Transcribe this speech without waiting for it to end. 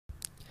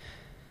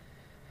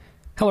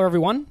Hello,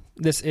 everyone.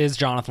 This is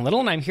Jonathan Little,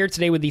 and I'm here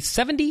today with the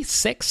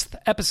 76th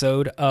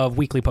episode of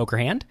Weekly Poker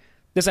Hand.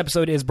 This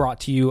episode is brought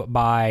to you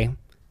by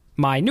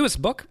my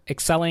newest book,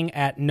 Excelling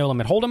at No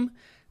Limit Hold'em.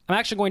 I'm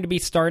actually going to be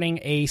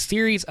starting a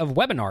series of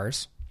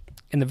webinars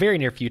in the very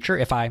near future,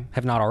 if I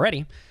have not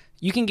already.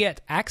 You can get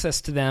access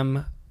to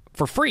them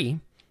for free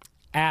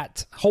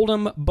at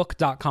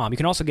hold'embook.com. You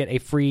can also get a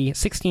free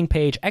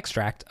 16-page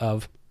extract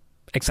of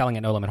Excelling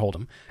at No Limit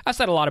Hold'em. I've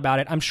said a lot about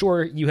it. I'm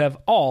sure you have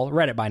all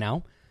read it by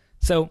now.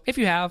 So if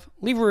you have,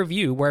 leave a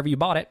review wherever you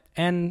bought it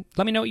and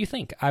let me know what you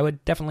think. I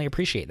would definitely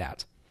appreciate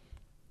that.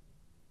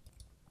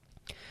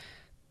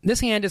 This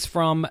hand is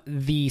from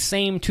the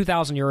same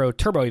 2,000 euro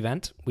turbo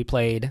event we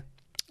played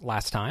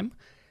last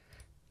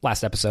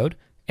episode.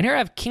 And here I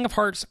have King of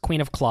Hearts,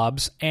 Queen of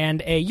Clubs,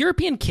 and a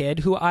European kid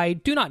who I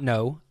do not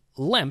know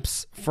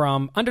limps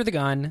from under the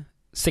gun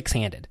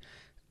six-handed.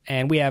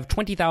 And we have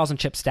 20,000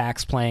 chip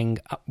stacks playing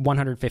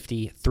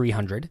 150,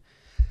 300.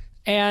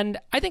 And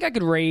I think I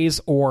could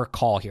raise or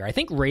call here. I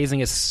think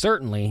raising is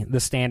certainly the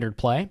standard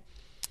play.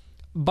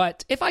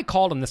 But if I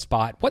called on this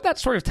spot, what that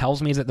sort of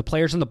tells me is that the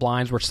players in the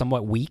blinds were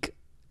somewhat weak,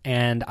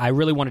 and I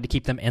really wanted to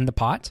keep them in the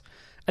pot.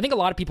 I think a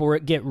lot of people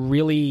get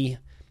really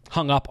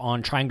hung up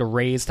on trying to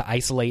raise to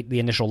isolate the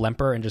initial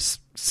limper and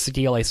just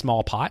steal a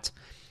small pot.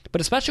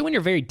 But especially when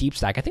you're very deep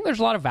stack, I think there's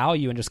a lot of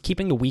value in just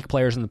keeping the weak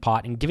players in the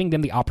pot and giving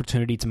them the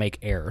opportunity to make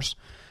errors.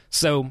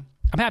 So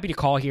I'm happy to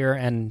call here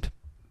and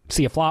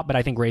see a flop, but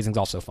I think raising's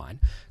also fine.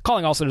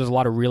 Calling also does a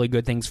lot of really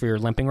good things for your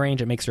limping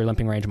range. It makes your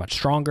limping range much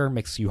stronger,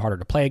 makes you harder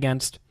to play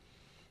against,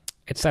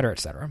 etc.,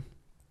 etc.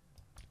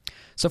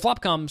 So flop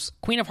comes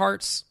Queen of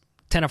Hearts,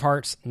 10 of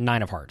Hearts,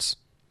 9 of Hearts,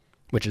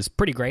 which is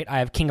pretty great. I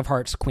have King of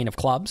Hearts, Queen of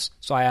Clubs,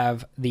 so I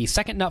have the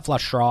second nut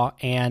flush draw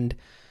and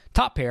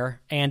top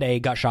pair and a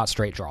gut shot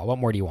straight draw. What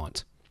more do you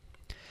want?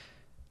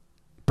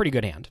 Pretty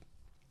good hand.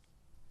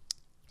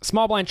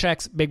 Small blind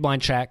checks, big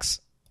blind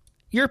checks.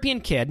 European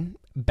kid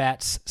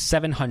bets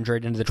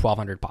 700 into the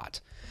 1,200 pot.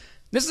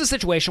 This is a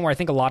situation where I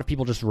think a lot of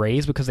people just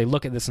raise because they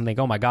look at this and think,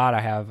 oh my god,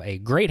 I have a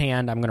great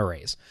hand, I'm going to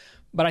raise.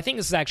 But I think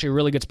this is actually a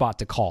really good spot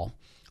to call.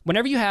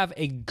 Whenever you have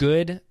a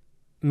good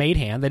made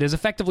hand that is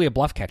effectively a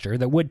bluff catcher,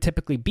 that would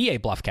typically be a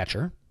bluff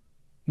catcher,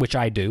 which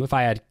I do. If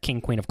I had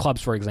King, Queen of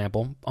Clubs, for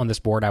example, on this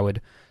board, I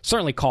would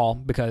certainly call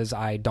because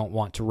I don't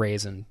want to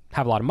raise and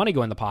have a lot of money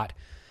go in the pot.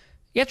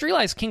 You have to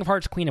realize King of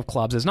Hearts, Queen of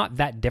Clubs is not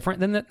that different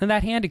than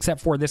that hand, except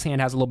for this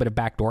hand has a little bit of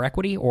backdoor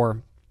equity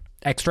or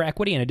extra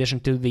equity in addition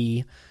to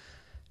the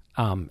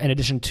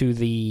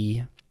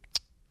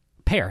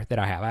pair that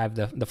I have. I have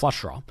the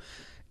flush draw.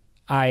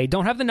 I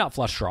don't have the nut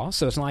flush draw,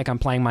 so it's not like I'm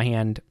playing my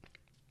hand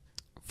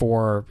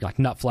for like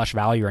nut flush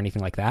value or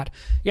anything like that.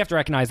 You have to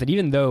recognize that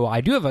even though I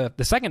do have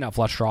the second nut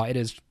flush draw, it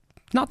is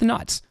not the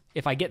nuts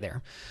if I get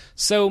there.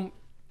 So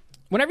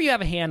whenever you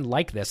have a hand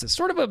like this, it's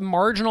sort of a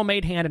marginal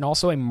made hand and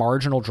also a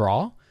marginal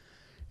draw,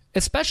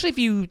 especially if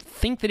you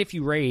think that if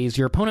you raise,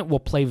 your opponent will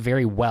play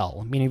very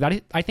well. Meaning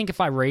that I think if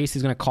I raise,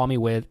 he's going to call me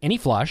with any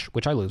flush,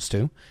 which I lose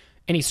to,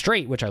 any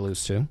straight, which I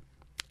lose to,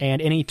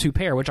 and any two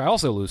pair, which I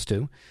also lose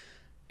to.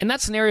 In that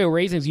scenario,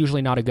 raising is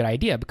usually not a good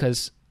idea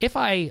because if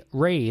I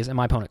raise and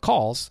my opponent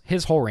calls,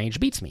 his whole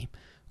range beats me,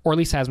 or at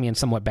least has me in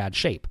somewhat bad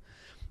shape.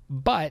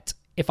 But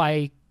if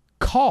I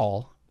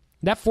call,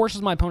 that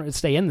forces my opponent to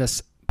stay in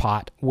this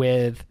pot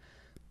with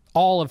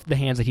all of the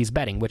hands that he's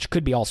betting, which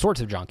could be all sorts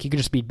of junk. He could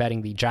just be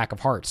betting the Jack of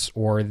Hearts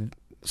or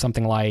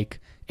something like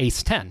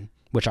Ace 10,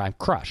 which I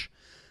crush.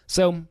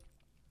 So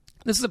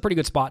this is a pretty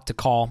good spot to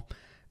call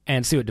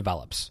and see what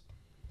develops.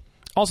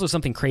 Also,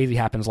 something crazy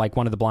happens, like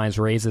one of the blinds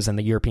raises and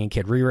the European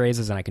kid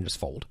re-raises, and I can just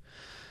fold.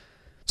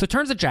 So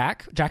turns a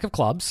Jack of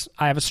Clubs.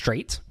 I have a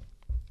straight,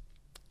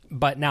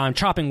 but now I'm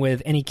chopping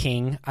with any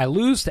king. I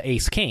lose to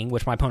Ace King,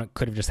 which my opponent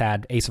could have just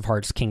had Ace of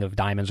Hearts, King of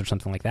Diamonds, or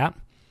something like that.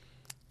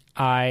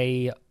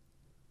 I'm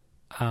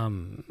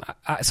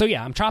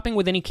chopping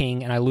with any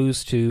king, and I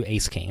lose to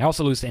Ace King. I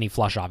also lose to any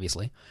flush,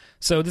 obviously.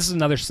 So this is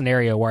another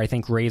scenario where I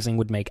think raising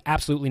would make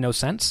absolutely no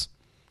sense.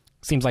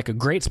 Seems like a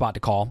great spot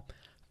to call,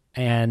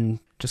 and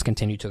just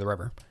continue to the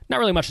river. Not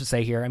really much to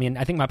say here. I mean,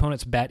 I think my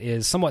opponent's bet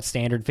is somewhat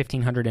standard,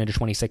 1,500 into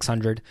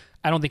 2,600.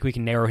 I don't think we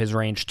can narrow his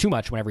range too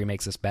much whenever he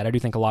makes this bet. I do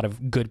think a lot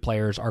of good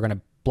players are going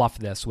to bluff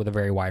this with a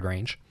very wide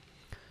range.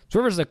 So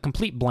river's a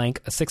complete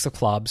blank, a 6 of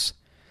clubs.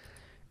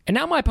 And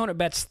now my opponent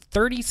bets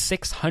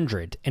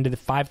 3,600 into the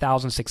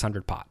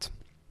 5,600 pot.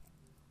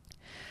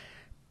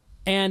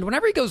 And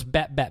whenever he goes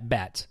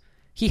bet,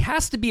 he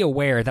has to be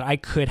aware that I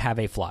could have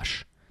a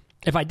flush.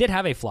 If I did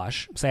have a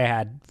flush, say I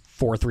had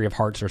 4-3 of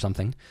hearts or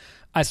something,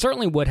 I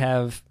certainly would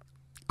have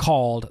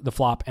called the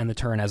flop and the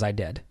turn as I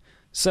did.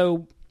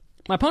 So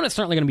my opponent's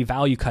certainly going to be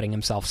value cutting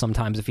himself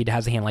sometimes if he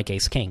has a hand like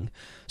Ace King.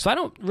 So I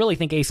don't really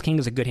think Ace King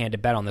is a good hand to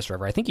bet on this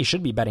river. I think he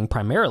should be betting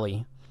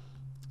primarily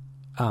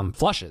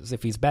flushes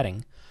if he's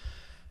betting.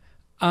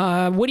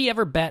 Would he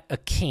ever bet a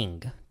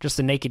king? Just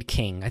a naked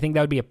king? I think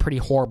that would be a pretty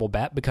horrible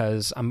bet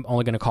because I'm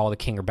only going to call the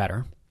king or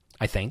better,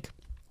 I think.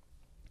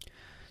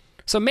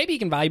 So maybe you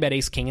can value bet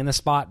ace-king in this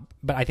spot,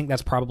 but I think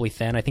that's probably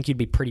thin. I think you'd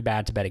be pretty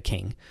bad to bet a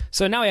king.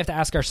 So now we have to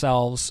ask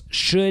ourselves,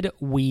 should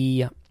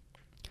we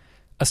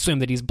assume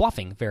that he's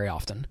bluffing very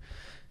often?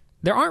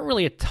 There aren't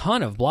really a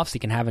ton of bluffs he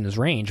can have in his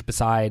range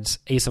besides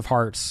ace of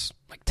hearts,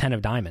 like 10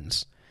 of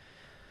diamonds.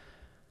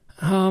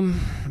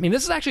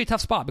 This is actually a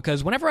tough spot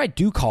because whenever I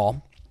do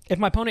call, if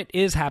my opponent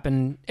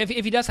if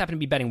he does happen to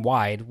be betting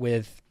wide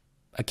with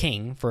a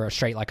king for a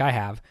straight like I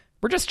have,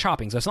 we're just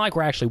chopping. So it's not like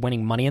we're actually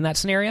winning money in that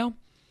scenario.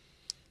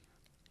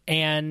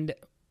 And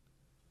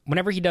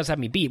whenever he does have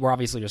me beat, we're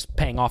obviously just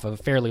paying off of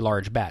fairly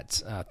large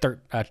bets.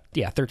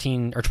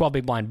 13 or 12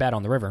 big blind bet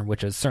on the river,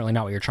 which is certainly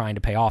not what you're trying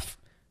to pay off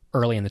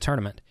early in the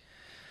tournament.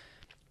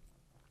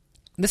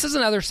 This is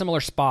another similar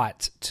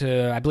spot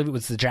to, I believe it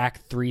was the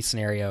Jack 3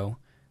 scenario,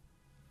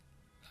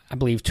 I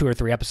believe 2 or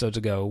 3 episodes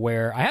ago,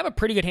 where I have a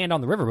pretty good hand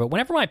on the river, but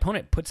whenever my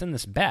opponent puts in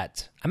this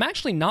bet, I'm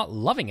actually not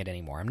loving it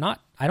anymore.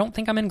 I don't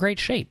think I'm in great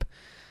shape.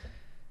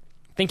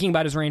 Thinking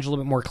about his range a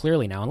little bit more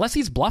clearly now. Unless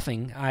he's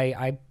bluffing,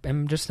 I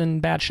am just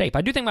in bad shape.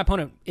 I do think my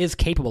opponent is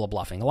capable of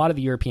bluffing. A lot of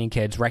the European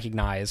kids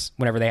recognize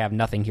whenever they have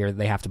nothing here that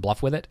they have to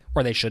bluff with it,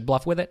 or they should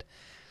bluff with it.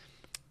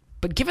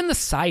 But given the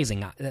sizing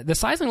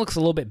looks a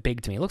little bit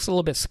big to me. It looks a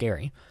little bit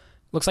scary.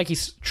 Looks like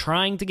he's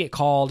trying to get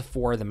called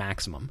for the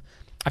maximum.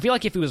 I feel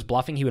like if he was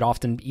bluffing, he would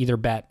often either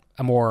bet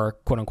a more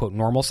quote-unquote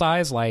normal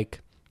size,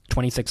 like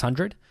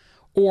 2,600,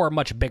 or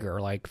much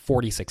bigger, like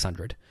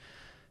 4,600.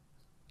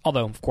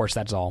 Although, of course,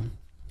 that's all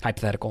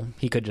hypothetical.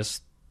 He could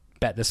just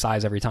bet this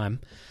size every time.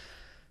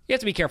 You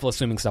have to be careful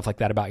assuming stuff like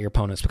that about your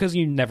opponents because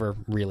you never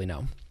really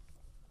know.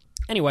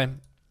 Anyway,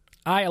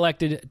 I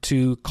elected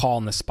to call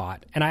in this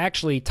spot, and I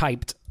actually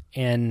typed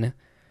in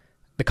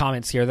the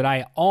comments here that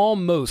I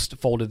almost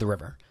folded the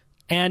river.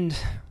 And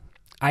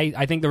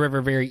I think the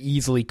river very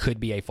easily could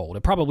be a fold.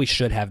 It probably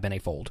should have been a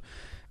fold.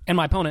 And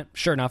my opponent,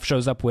 sure enough,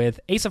 shows up with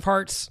ace of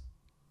hearts,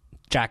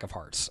 jack of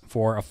hearts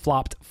for a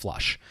flopped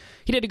flush.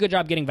 He did a good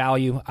job getting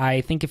value.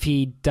 I think if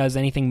he does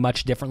anything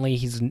much differently,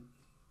 he's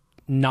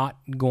not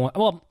going...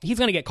 Well, he's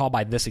going to get called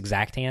by this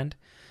exact hand.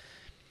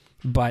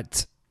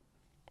 But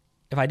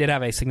if I did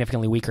have a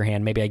significantly weaker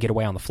hand, maybe I get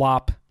away on the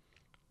flop.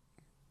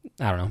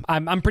 I don't know.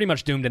 I'm pretty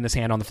much doomed in this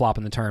hand on the flop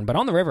and the turn. But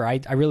on the river, I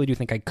really do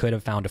think I could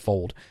have found a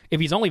fold. If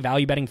he's only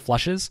value betting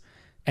flushes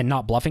and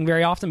not bluffing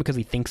very often because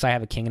he thinks I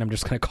have a king and I'm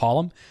just going to call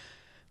him,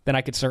 then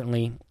I could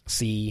certainly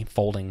see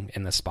folding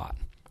in this spot.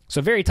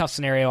 So very tough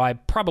scenario. I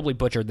probably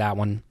butchered that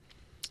one.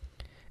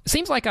 It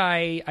seems like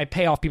I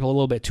pay off people a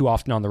little bit too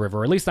often on the river,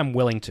 or at least I'm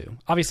willing to.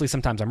 Obviously,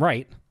 sometimes I'm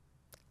right,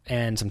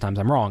 and sometimes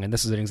I'm wrong, and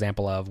this is an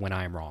example of when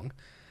I am wrong.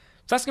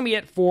 So that's going to be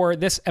it for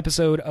this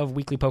episode of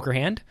Weekly Poker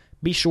Hand.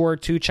 Be sure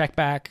to check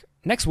back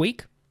next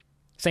week,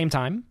 same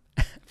time,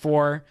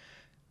 for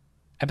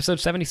episode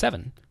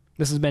 77.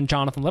 This has been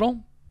Jonathan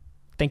Little.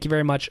 Thank you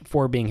very much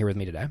for being here with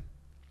me today.